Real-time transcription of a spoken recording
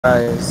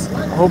Guys,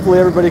 hopefully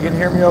everybody can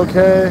hear me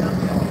okay.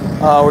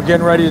 We're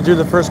getting ready to do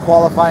the first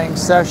qualifying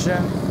session.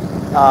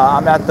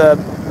 I'm at the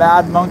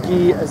Mad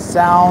Monkey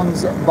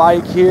Sounds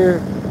bike here.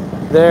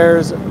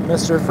 There's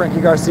Mr. Frankie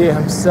Garcia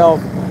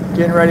himself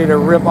getting ready to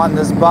rip on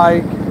this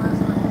bike.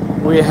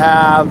 We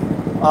have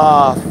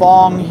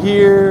Fong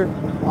here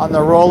on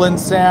the Rolling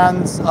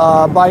Sands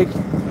bike.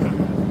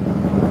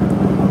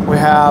 We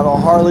have a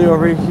Harley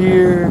over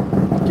here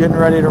getting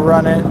ready to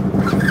run it.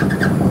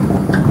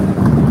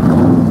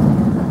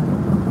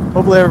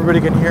 Hopefully everybody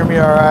can hear me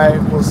all right.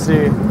 We'll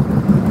see.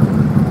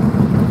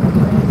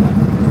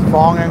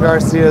 Fong and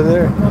Garcia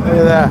there. Look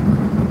at that.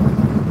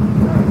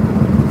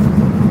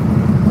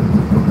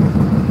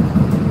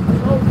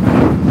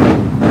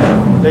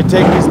 They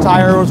take these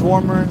tire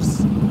warmers.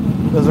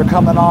 Those are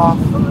coming off.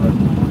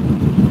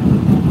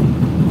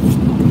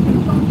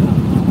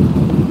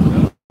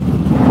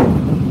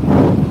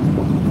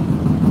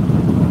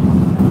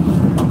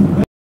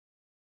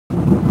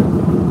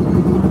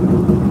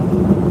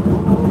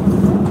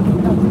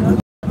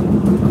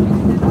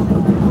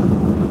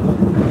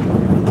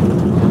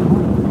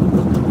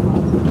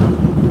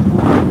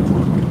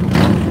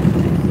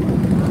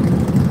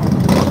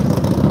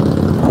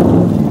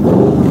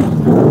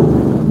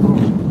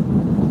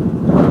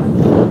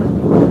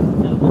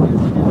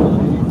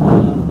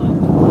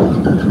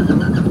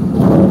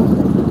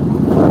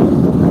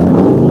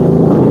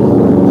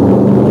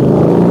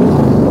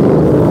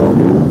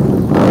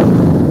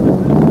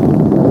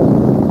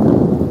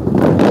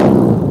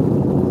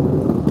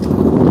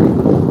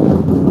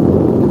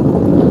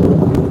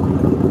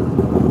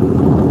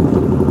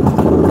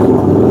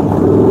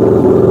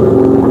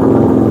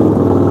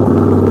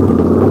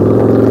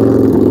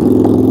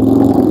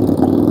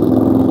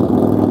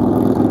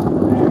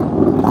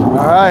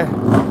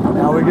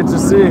 Now we get to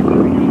see.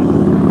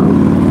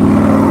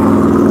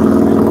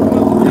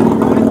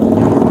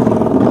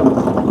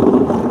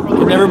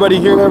 Can everybody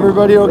hear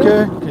everybody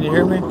okay? Can you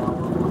hear me?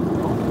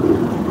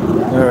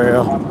 There we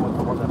go.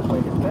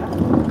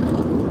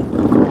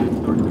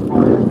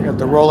 Got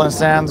the Rolling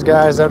Sands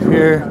guys up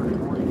here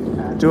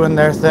doing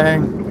their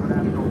thing.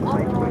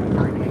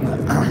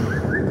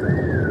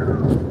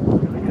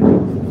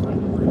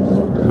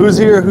 Who's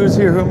here? Who's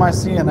here? Who am I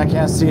seeing? I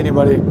can't see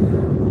anybody.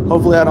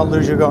 Hopefully I don't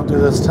lose you going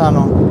through this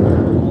tunnel.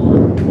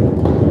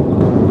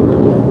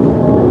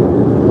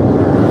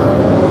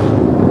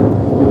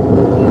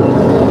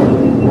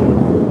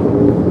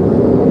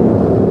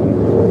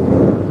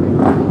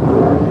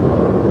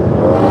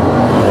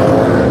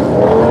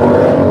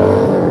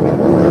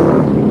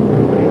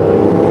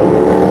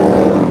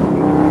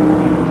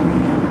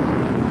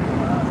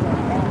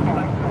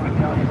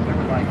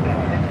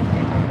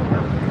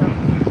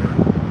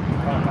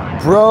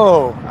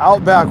 Bro,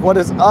 Outback, what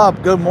is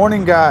up? Good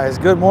morning, guys.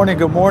 Good morning,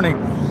 good morning.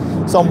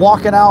 So I'm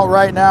walking out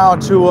right now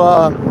to,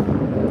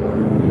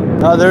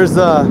 there's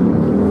the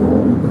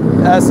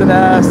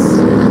S&S.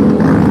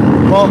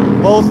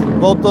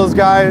 Both those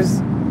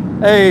guys.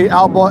 Hey,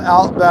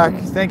 Outback,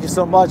 thank you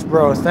so much,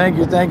 bros. Thank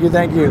you.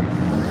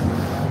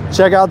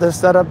 Check out this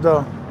setup,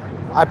 though.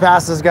 I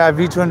passed this guy,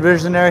 V-Twin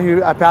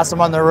Visionary. I passed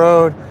him on the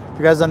road. If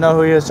you guys don't know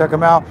who he is, check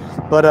him out.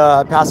 But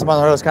I passed him on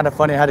the road. It's kind of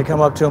funny. I had to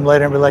come up to him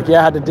later and be like, yeah,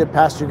 I had to dip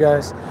past you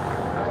guys.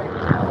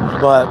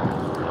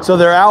 But so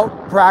they're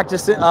out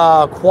practicing,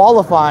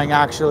 qualifying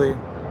actually.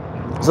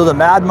 So the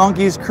Mad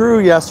Monkeys crew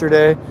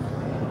yesterday,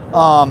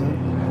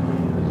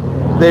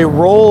 they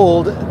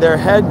rolled their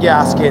head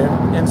gasket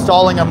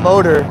installing a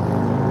motor.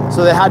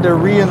 So they had to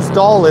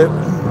reinstall it.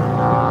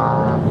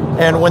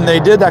 And when they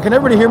did that, can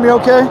everybody hear me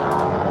okay?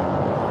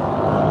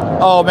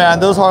 Oh man,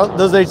 those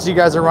HT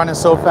guys are running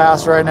so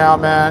fast right now,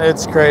 man.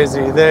 It's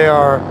crazy. They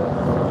are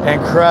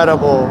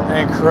incredible.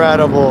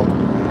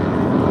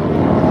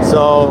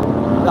 So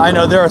I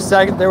know they were a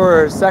second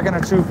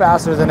or two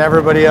faster than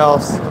everybody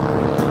else.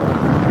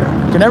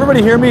 Can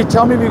everybody hear me?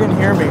 Tell me if you can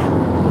hear me.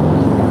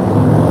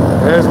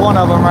 There's one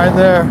of them right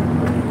there.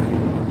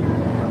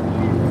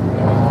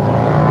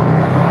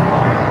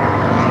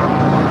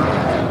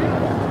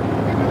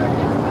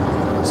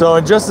 So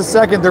in just a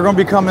second, they're going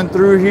to be coming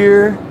through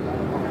here.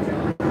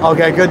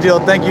 Okay, good deal.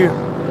 Thank you.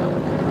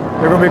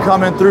 They're going to be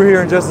coming through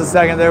here in just a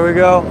second. There we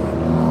go.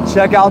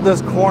 Check out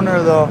this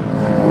corner, though.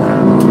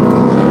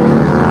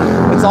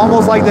 It's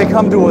almost like they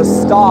come to a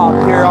stop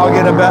here. I'll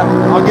get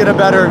a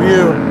better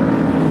view.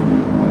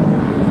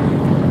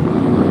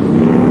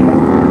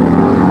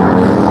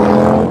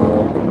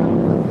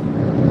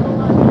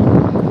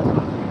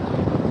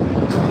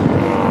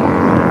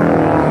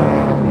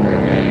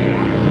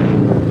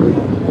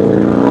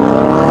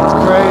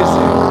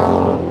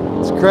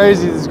 It's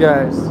crazy, these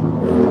guys.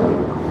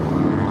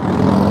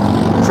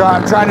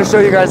 I'm trying to show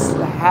you guys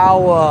how.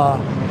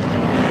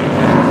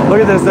 Look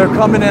at this. They're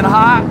coming in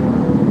hot.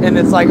 And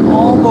it's like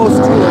almost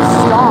to a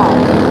stop.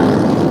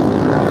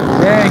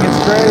 Dang, it's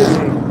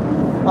crazy.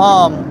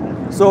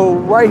 So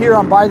right here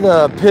I'm by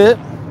the pit.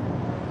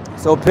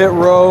 So pit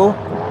row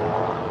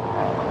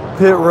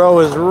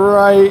is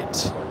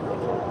right.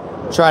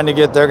 Trying to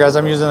get there, guys.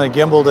 I'm using a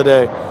gimbal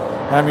today.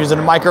 And I'm using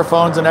the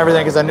microphones and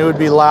everything because I knew it'd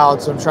be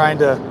loud, so I'm trying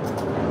to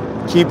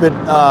keep it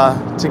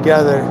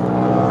together.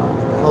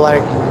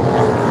 Like,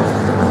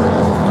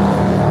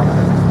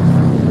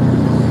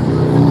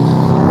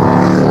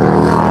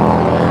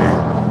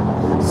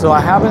 so I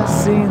haven't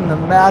seen the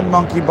Mad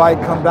Monkey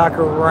bike come back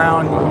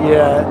around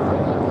yet.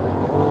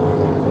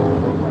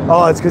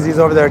 Oh, it's because he's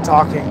over there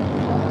talking.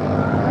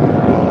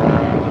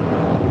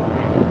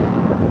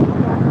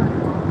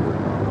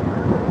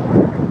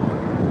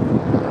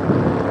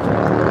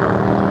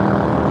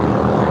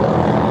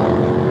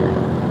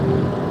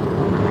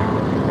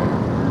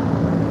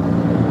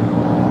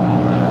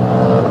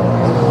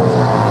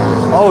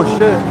 Oh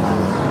shit.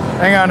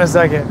 Hang on a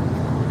second.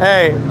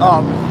 Hey,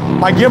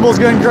 my gimbal's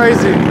getting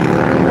crazy.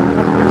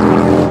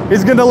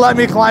 He's gonna let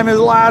me climb his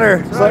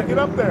ladder. So get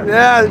up there.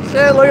 Yeah,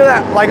 shit, look at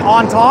that. Like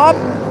on top?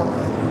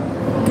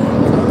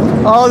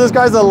 Oh, this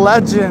guy's a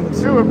legend.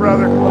 Do it,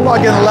 brother. A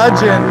fucking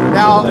legend.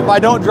 Now, if I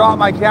don't drop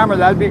my camera,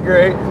 that'd be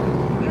great. You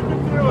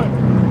can do it.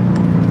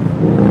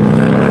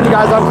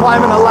 Guys, I'm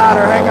climbing a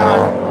ladder. Hang on.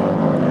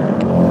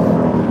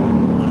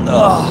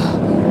 Ugh.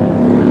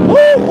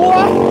 Woo,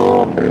 boy.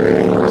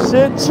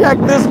 Shit, check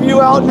this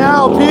view out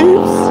now,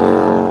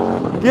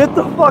 peeps. Get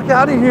the fuck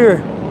out of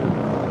here.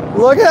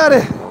 Look at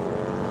it.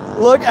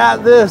 Look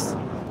at this.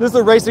 This is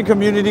a racing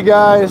community,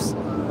 guys.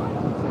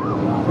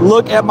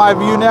 Look at my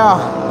view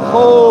now.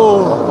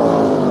 Oh.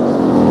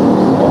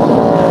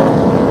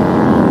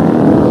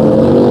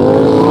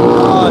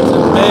 Oh, it's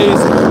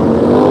amazing.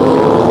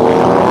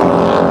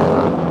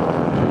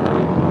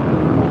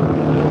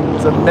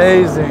 It's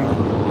amazing.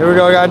 Here we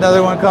go, we got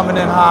another one coming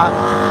in hot.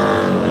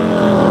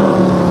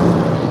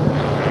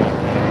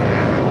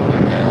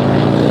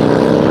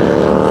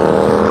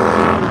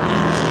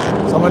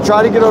 So I'm gonna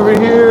try to get over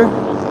here.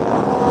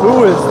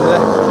 Who is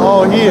that?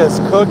 Oh, he is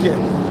cooking.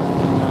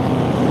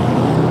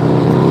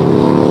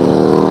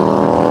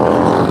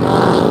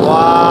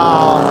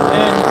 Wow,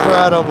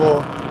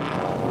 incredible.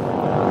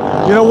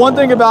 You know, one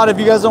thing about if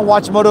you guys don't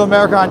watch Moto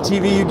America on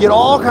TV, you get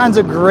all kinds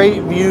of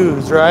great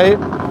views, right?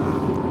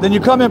 Then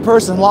you come in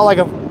person, a lot like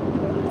a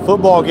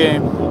football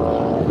game.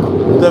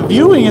 The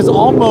viewing is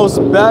almost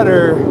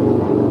better.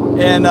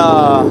 And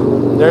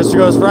there she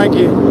goes,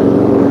 Frankie.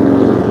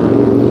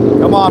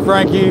 Come on,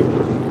 Frankie.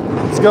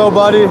 Let's go,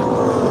 buddy.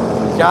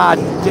 God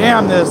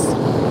damn this.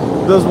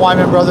 Those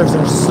Wyman brothers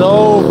are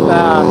so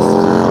fast.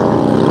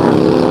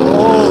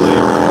 Holy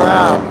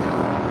crap.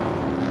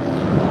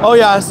 Oh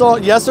yeah, I saw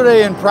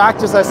yesterday in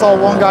practice, I saw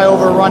one guy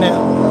overrun it.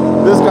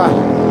 This guy.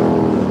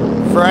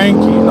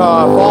 Frankie,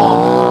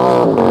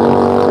 Vaughn.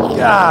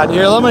 God,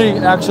 here, let me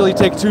actually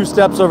take 2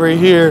 steps over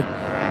here.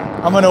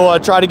 I'm gonna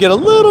try to get a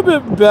little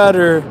bit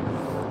better.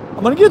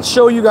 I'm gonna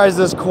show you guys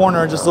this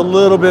corner just a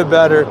little bit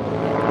better.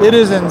 It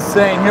is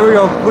insane. Here we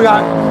go.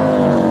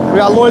 We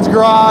got Lloyd's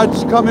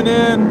Garage coming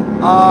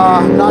in.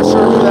 I'm not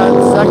sure who that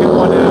second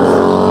one is,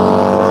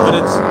 but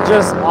it's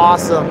just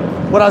awesome.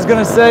 What I was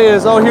gonna say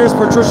is, oh, here's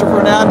Patricia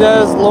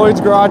Fernandez, Lloyd's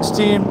Garage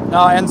team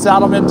and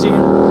Saddleman team.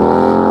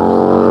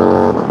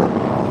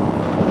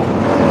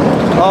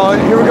 Oh,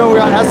 here we go. We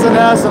got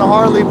SNS and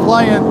Harley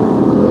playing.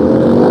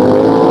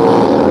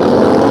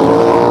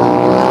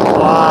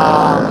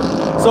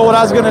 Wow. So what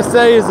I was gonna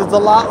say is, it's a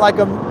lot like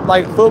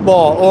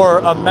football or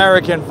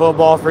American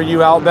football for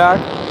you out back.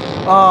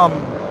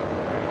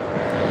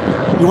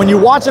 When you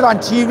watch it on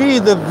TV,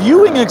 the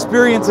viewing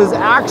experience is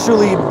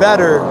actually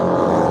better,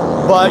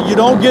 but you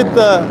don't get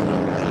the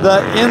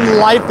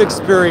in-life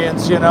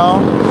experience, you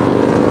know?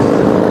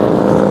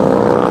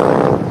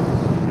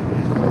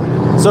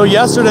 So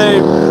yesterday,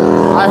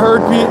 I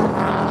heard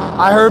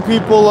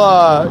people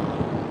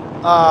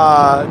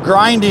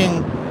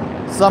grinding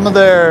some of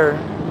their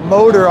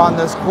motor on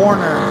this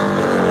corner.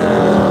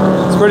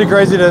 It's pretty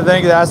crazy to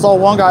think that. I saw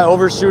one guy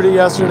overshoot it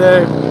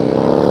yesterday.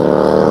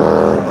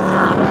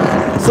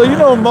 So, you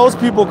know, most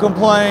people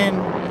complain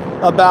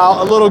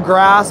about a little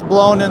grass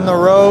blown in the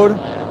road.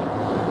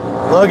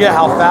 Look at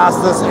how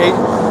fast this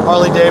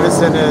Harley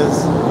Davidson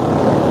is.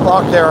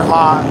 Fuck, they're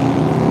hot.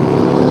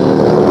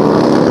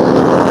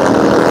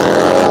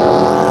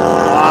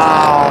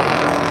 Wow.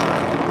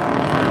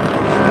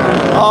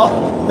 Oh,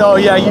 no,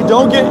 yeah, you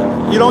don't get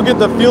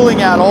the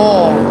feeling at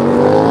all.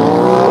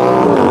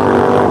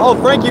 Oh,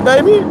 Frankie,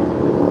 baby.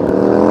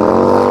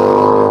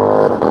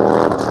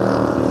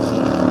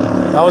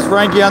 That was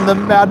Frankie. I'm the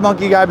Mad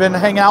Monkey guy. I've been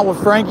hanging out with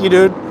Frankie,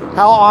 dude.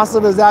 How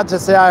awesome is that to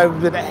say I've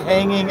been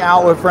hanging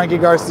out with Frankie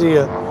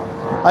Garcia?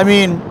 I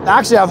mean,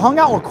 actually, I've hung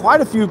out with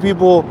quite a few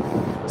people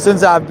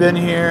since I've been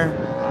here.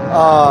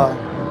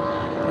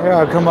 Here,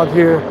 I'll come up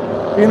here.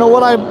 You know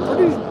what?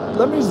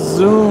 Let me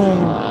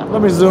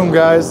zoom,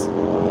 guys.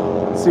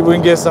 See if we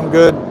can get some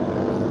good.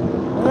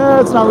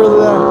 It's not really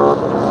there.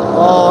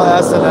 Oh,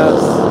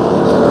 SNS.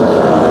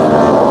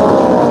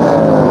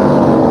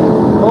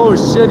 Oh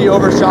shit, he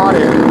overshot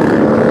it.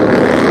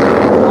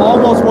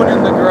 Almost went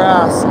in the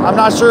grass. I'm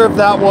not sure if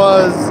that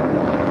was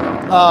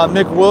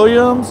Mick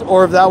Williams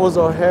or if that was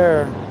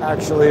O'Hare,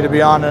 actually, to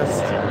be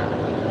honest.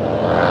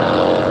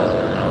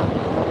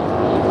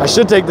 I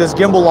should take this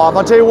gimbal off.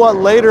 I'll tell you what,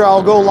 later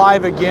I'll go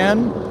live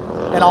again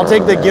and I'll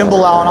take the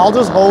gimbal out and I'll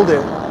just hold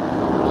it.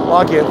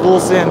 Fuck it, full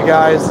send,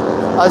 guys.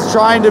 I was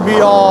trying to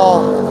be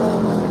all,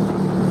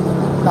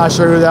 not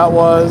sure who that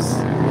was.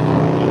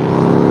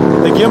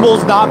 The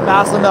gimbal's not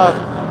fast enough.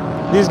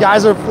 These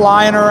guys are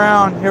flying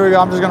around. Here we go,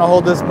 I'm just gonna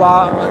hold this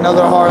spot,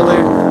 another Harley.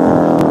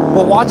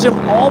 But watch him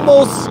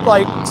almost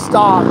like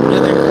stop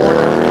in the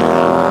corner.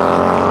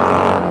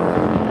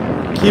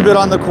 Keep it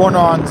on the corner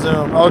on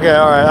zoom. Okay,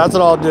 all right, that's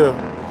what I'll do.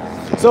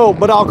 So,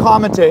 but I'll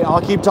commentate,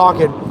 I'll keep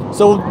talking.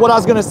 So what I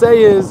was gonna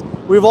say is,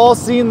 we've all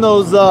seen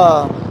those,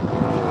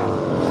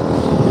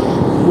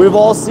 we've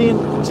all seen,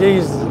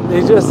 jeez,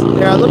 they just,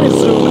 yeah, let me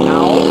zoom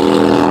out.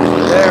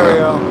 There we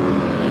go.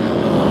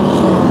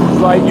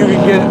 Like you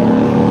can get,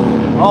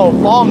 oh,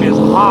 Fong is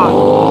hot.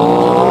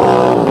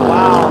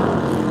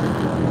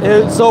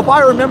 Wow. So if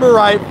I remember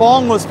right,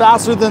 Fong was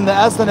faster than the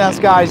SNS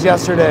guys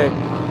yesterday.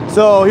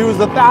 So he was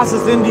the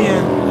fastest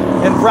Indian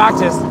in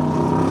practice.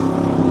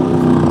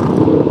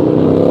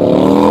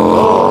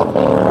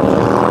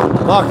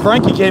 Fuck,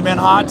 Frankie came in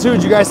hot too.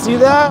 Did you guys see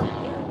that?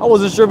 I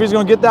wasn't sure if he was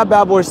gonna get that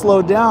bad boy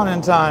slowed down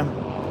in time.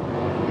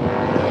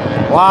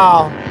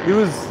 Wow,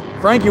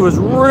 Frankie was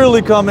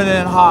really coming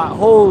in hot.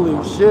 Holy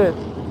shit.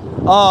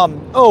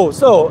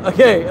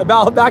 Okay,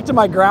 back to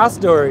my grass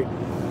story.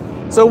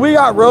 So we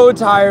got road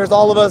tires,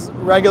 all of us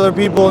regular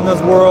people in this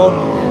world.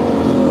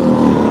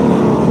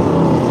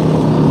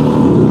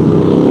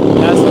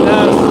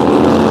 SNS.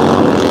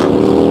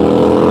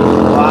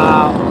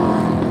 Wow.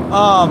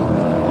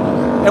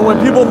 And when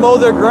people mow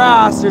their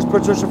grass, here's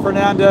Patricia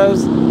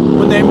Fernandez.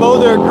 When they mow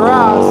their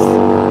grass,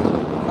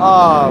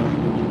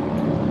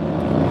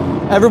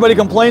 everybody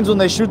complains when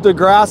they shoot the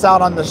grass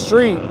out on the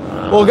street.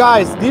 Well,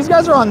 guys, these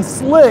guys are on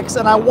slicks,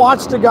 and I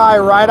watched a guy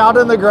ride out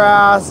in the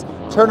grass,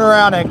 turn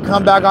around, and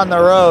come back on the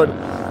road.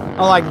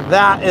 I'm like,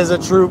 that is a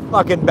true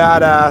fucking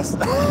badass.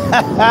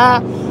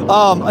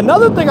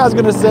 Another thing I was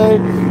gonna say,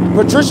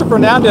 Patricia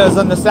Fernandez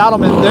and the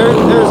Saddlemen,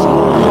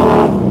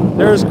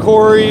 there's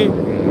Corey,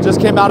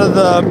 just came out of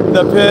the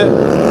pit.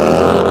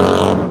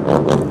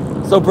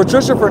 So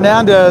Patricia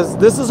Fernandez,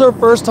 this is her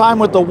first time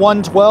with the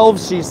 112,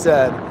 she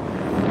said.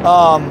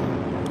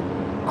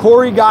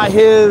 Corey got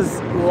his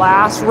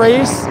last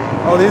race.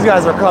 Oh, these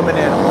guys are coming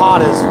in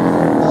hot as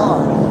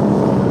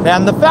fuck.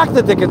 Man, the fact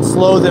that they can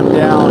slow them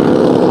down.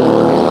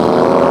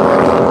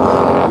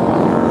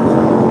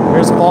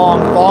 Here's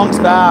Fong. Fong's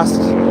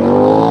fast.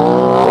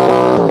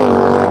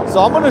 So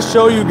I'm gonna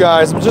show you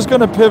guys, I'm just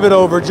gonna pivot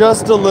over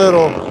just a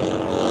little.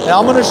 And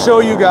I'm gonna show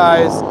you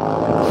guys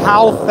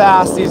how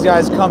fast these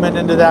guys coming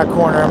into that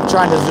corner. I'm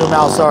trying to zoom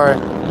out, sorry.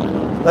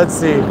 Let's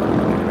see.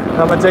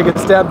 I'm gonna take a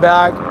step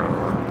back.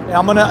 And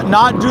I'm gonna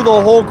not do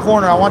the whole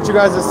corner. I want you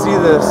guys to see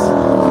this.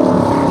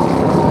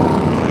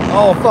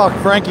 Oh fuck,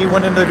 Frankie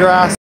went into the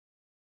grass.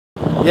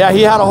 Yeah,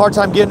 he had a hard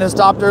time getting it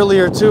stopped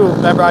earlier too.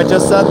 Remember, I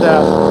just said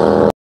that.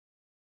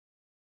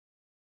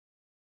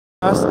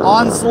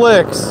 On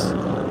slicks.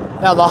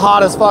 Now the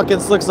hottest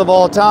fucking slicks of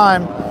all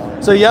time.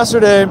 So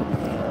yesterday,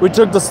 we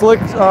took the slick,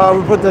 we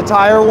put the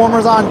tire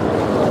warmers on.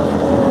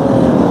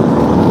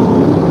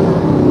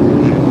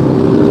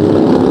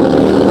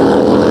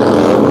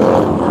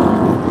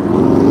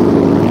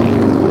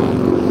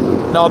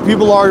 No,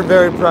 people are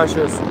very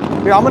precious.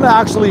 Here, I'm gonna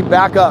actually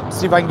back up,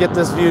 see if I can get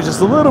this view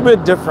just a little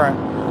bit different.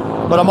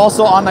 But I'm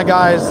also on the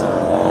guys.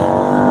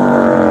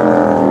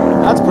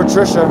 That's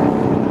Patricia.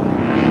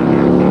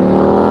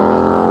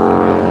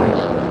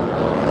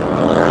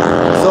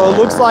 So it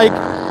looks like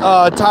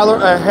Tyler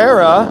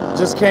O'Hara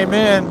just came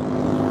in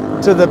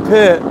to the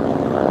pit.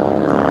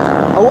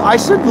 Oh, I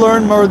should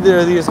learn more of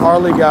these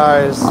Harley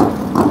guys.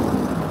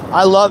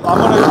 I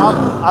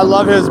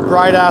love his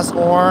bright ass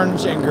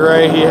orange and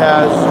gray he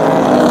has.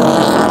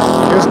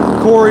 Here's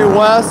Corey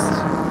West.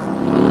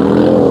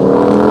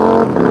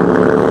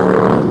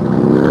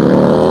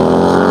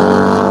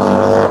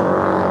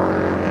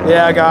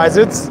 Yeah, guys,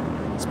 it's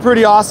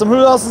pretty awesome. Who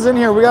else is in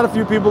here? We got a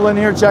few people in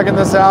here checking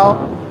this out.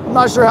 I'm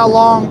not sure how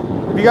long.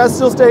 If you guys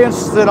still stay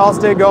interested, I'll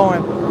stay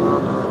going.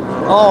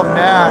 Oh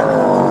man.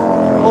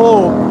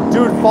 Oh,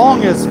 dude,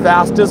 Fong is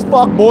fast as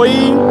fuck,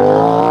 boy.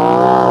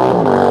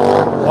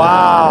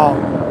 Wow.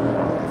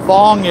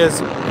 Fong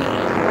is...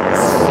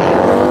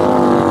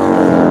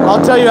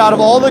 I'll tell you, out of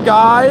all the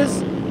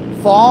guys,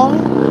 Fong,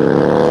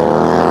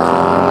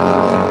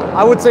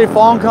 I would say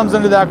Fong comes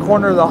into that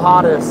corner the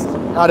hottest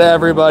out of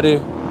everybody.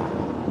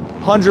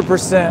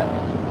 100%.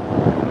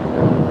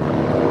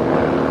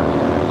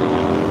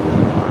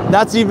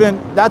 That's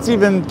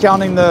even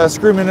counting the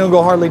Screaming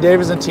Eagle Harley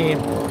Davidson team.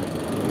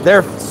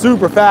 They're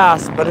super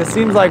fast, but it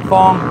seems like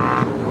Fong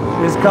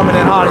is coming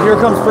in hot. Here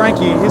comes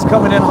Frankie. He's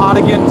coming in hot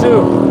again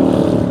too.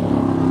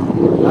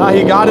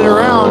 He got it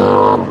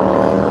around.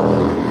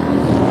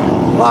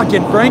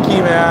 Fucking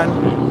Frankie,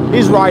 man.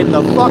 He's riding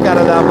the fuck out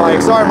of that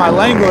bike. Sorry my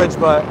language,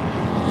 but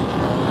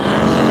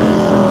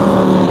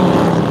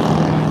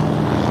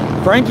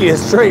Frankie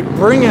is straight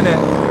bringing it.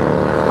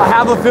 I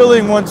have a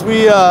feeling when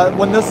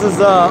this is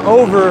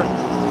over,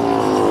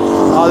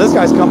 oh, this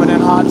guy's coming in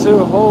hot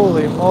too.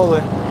 Holy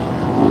moly.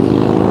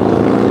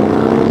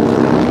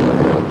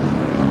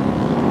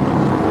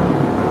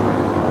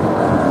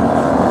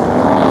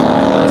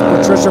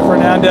 Patricia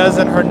Fernandez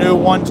and her new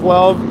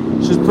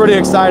 112. She's pretty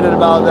excited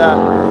about that.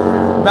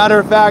 Matter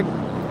of fact,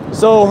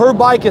 so her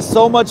bike is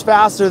so much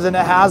faster than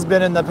it has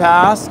been in the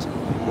past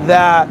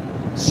that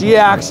she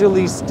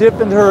actually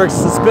stiffened her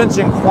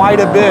suspension quite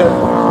a bit.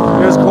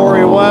 Here's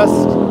Corey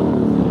West.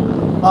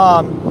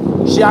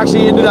 She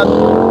actually ended up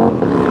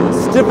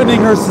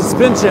stiffening her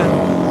suspension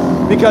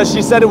because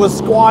she said it was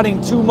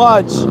squatting too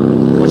much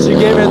when she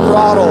gave it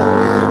throttle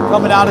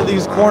coming out of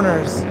these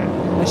corners,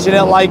 and she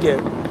didn't like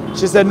it.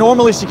 She said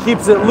normally she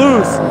keeps it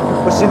loose,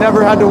 but she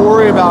never had to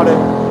worry about it.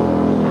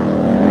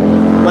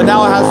 But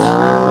now it has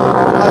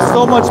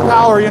so much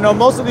power. You know,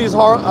 most of these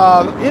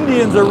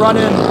Indians are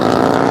running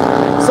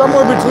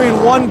somewhere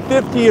between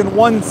 150 and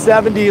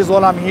 170 is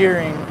what I'm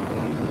hearing.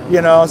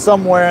 You know,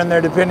 somewhere in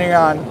there, depending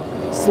on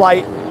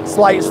slight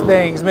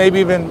things, maybe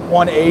even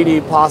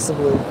 180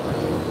 possibly.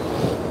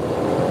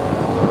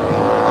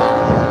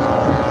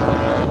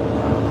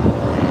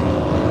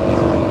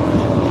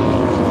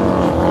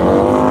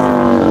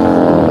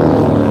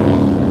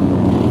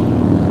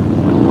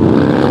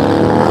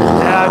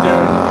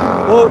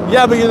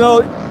 Yeah, but you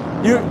know,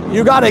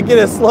 you got to get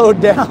it slowed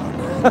down.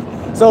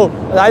 So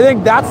I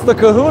think that's the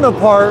kahuna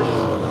part,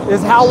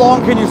 is how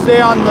long can you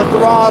stay on the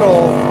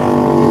throttle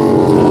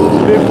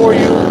before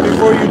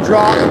you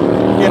drop.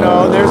 You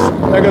know, there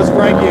goes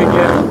Frankie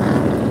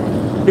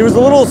again. He was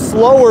a little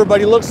slower, but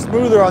he looked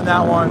smoother on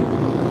that one.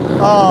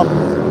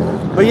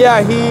 But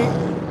yeah,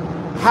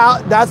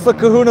 that's the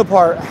kahuna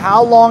part.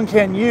 How long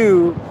can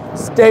you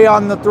stay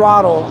on the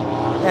throttle,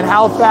 and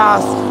how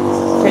fast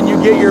can you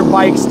get your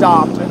bike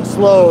stopped and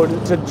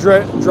slowed to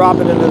drop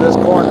it into this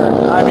corner?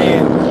 I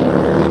mean,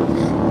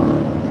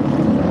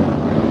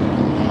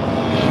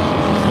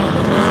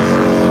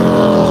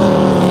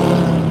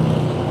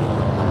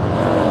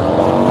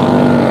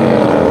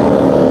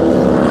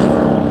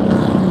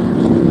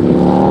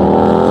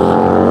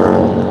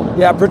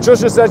 yeah,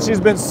 Patricia said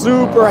she's been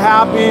super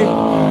happy.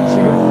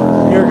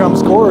 Here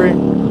comes Corey.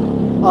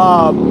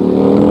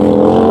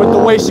 With the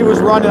way she was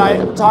running,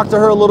 I talked to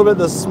her a little bit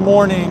this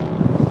morning,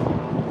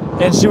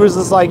 and she was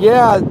just like,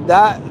 yeah,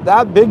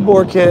 that big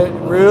bore kit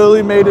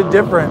really made a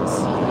difference.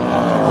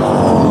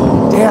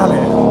 Damn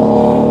it.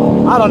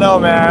 I don't know,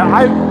 man.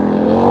 I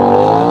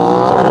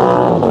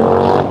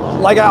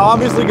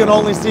obviously can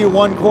only see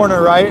one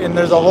corner, right? And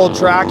there's a whole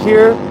track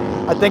here.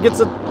 I think it's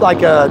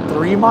like a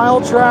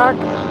 3-mile track.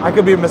 I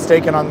could be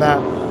mistaken on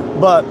that.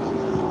 But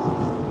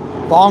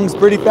Bong's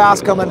pretty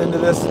fast coming into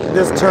this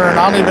turn.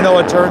 I don't even know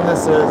what turn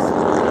this is.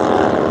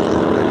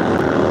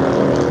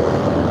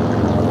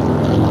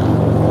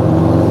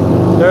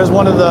 There's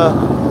one of the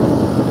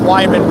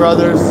Wyman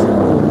brothers.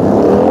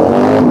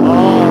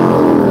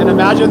 Oh, and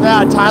imagine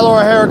that.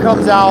 Tyler O'Hara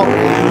comes out.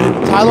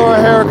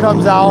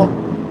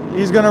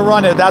 He's going to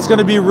run it. That's going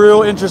to be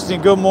real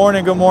interesting. Good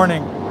morning. Good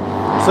morning.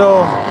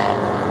 So,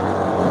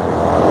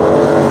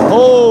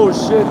 oh,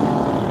 shit.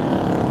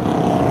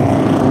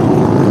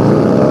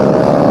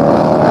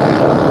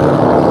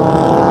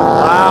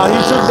 Wow, he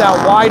took that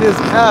wide as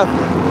F.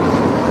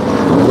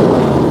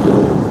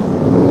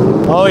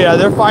 Oh, yeah,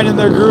 they're finding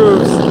their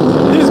grooves.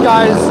 These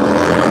guys,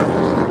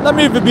 let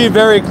me be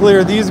very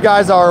clear, these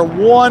guys are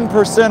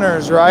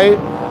 1%ers, right?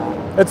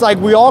 It's like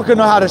we all can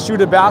know how to shoot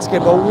a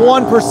basket, but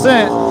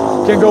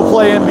 1% can go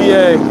play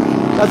NBA.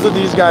 That's what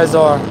these guys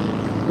are.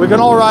 We can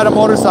all ride a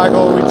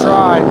motorcycle, we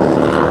try.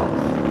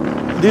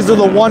 These are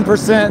the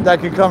 1% that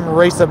can come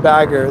race a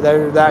bagger.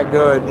 They're that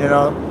good, you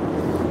know?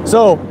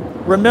 So,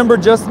 remember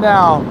just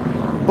now,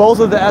 both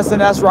of the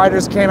SNS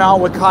riders came out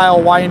with Kyle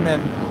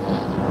Weinman.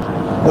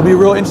 It'll be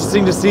real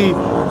interesting to see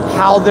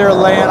how they're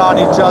laying on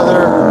each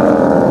other.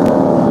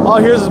 Oh,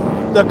 here's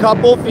the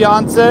couple,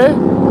 fiance.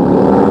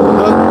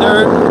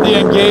 They're the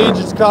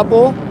engaged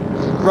couple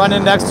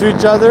running next to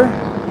each other.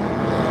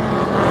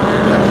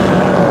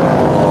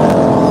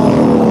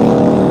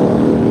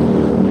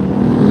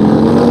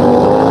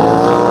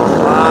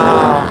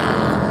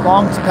 Wow,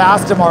 Bong's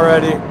past him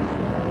already.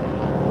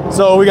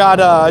 So we got,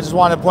 I just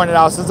wanted to point it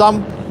out.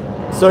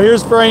 So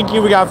here's Frankie,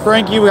 we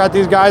got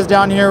these guys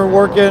down here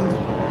working.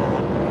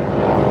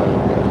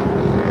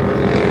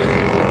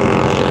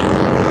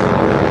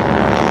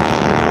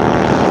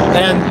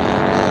 And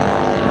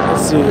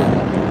let's see,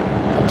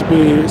 have to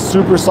be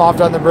super soft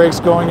on the brakes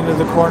going into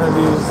the corner of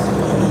these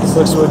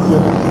slicks would be.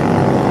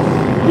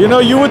 You know,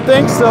 you would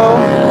think so.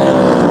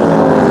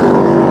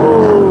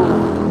 Ooh.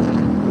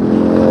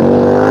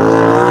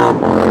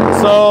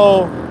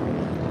 So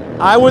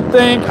I would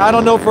think, I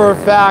don't know for a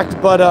fact,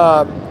 but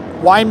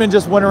Wyman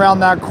just went around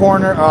that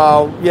corner.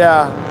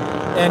 Yeah,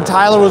 and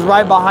Tyler was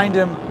right behind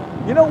him.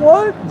 You know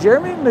what?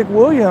 Jeremy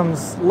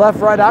McWilliams left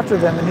right after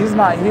them, and he's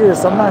not here,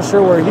 so I'm not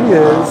sure where he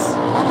is.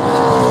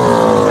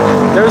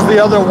 There's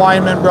the other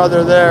Wyman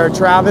brother there,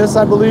 Travis,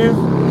 I believe.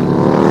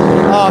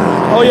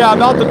 Oh yeah,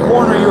 about the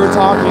corner you were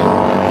talking.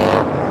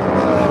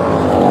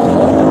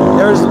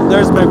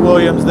 There's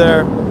McWilliams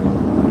there.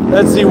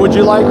 Let's see, would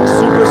you like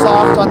super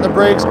soft on the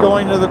brakes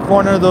going to the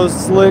corner of those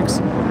slicks?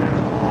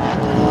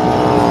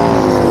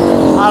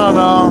 I don't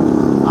know.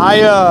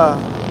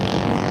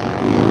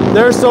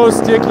 They're so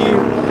sticky,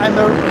 and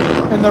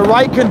in the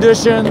right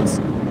conditions,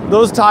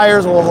 those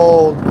tires will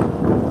hold.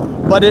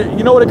 But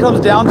you know what it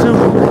comes down to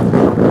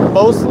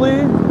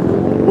mostly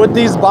with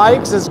these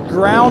bikes is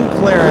ground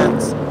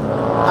clearance.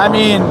 I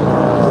mean,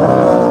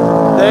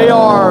 they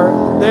are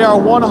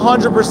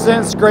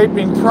 100%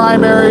 scraping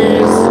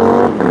primaries,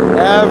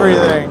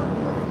 everything.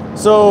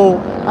 So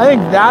I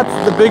think that's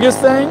the biggest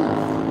thing,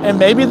 and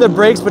maybe the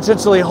brakes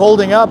potentially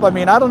holding up. I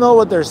mean, I don't know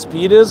what their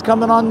speed is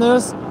coming on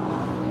this,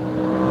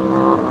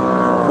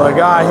 but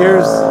God,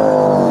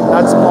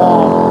 that's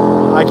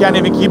small. I can't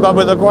even keep up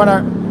with the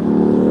corner.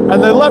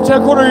 And the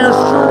left-hand corner of your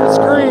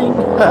screen.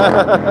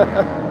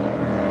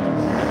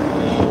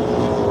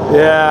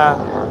 Yeah.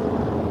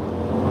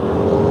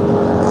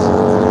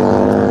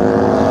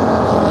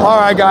 All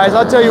right, guys,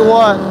 I'll tell you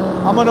what.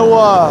 I'm gonna,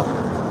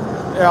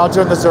 here, I'll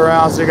turn this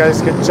around so you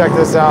guys can check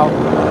this out.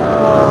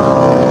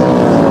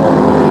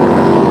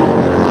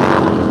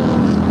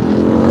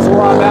 That's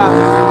where I'm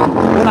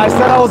at. When I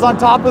said I was on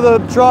top of the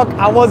truck,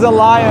 I wasn't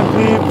lying,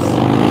 peeps.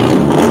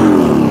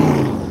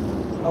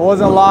 I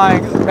wasn't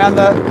lying. Man,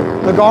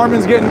 the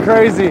Garmin's getting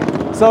crazy.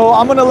 So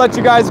I'm gonna let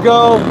you guys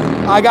go.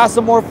 I got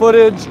some more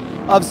footage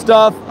of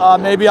stuff.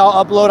 Maybe I'll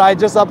upload. I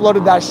just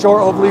uploaded that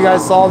short. Hopefully you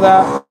guys saw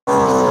that.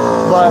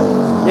 But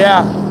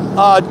yeah,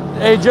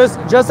 hey, just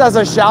as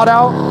a shout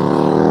out,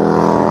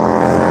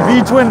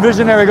 V-Twin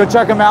Visionary, go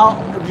check him out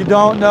if you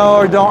don't know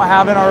or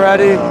haven't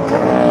already.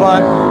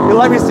 But he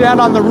let me stand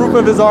on the roof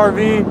of his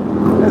RV.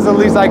 Is the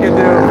least I can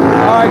do.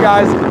 All right,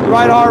 guys,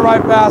 ride hard,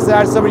 ride fast.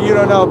 That's something you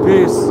don't know.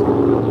 Peace.